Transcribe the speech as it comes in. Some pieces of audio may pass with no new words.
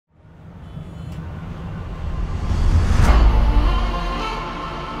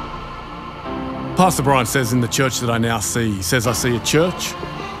Pastor Brian says in the church that I now see, he says, I see a church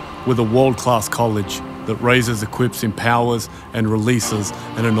with a world-class college that raises, equips, empowers, and releases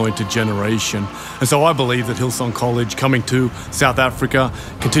an anointed generation. And so I believe that Hillsong College, coming to South Africa,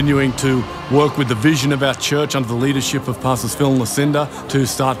 continuing to work with the vision of our church under the leadership of Pastors Phil and Lucinda to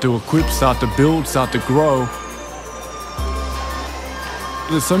start to equip, start to build, start to grow.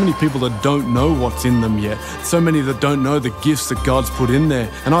 There's so many people that don't know what's in them yet. So many that don't know the gifts that God's put in there.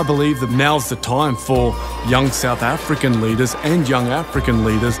 And I believe that now's the time for young South African leaders and young African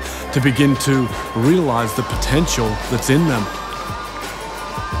leaders to begin to realize the potential that's in them.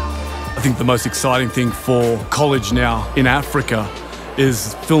 I think the most exciting thing for college now in Africa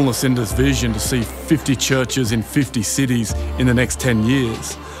is Phil and Lucinda's vision to see 50 churches in 50 cities in the next 10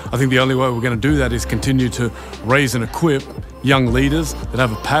 years. I think the only way we're going to do that is continue to raise and equip young leaders that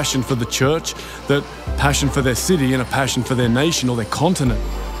have a passion for the church, that passion for their city and a passion for their nation or their continent.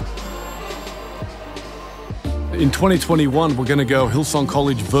 In 2021, we're going to go Hillsong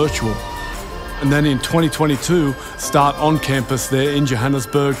College virtual. And then in 2022, start on campus there in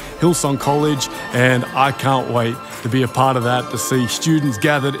Johannesburg, Hillsong College, and I can't wait to be a part of that, to see students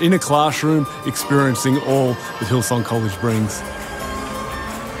gathered in a classroom experiencing all that Hillsong College brings.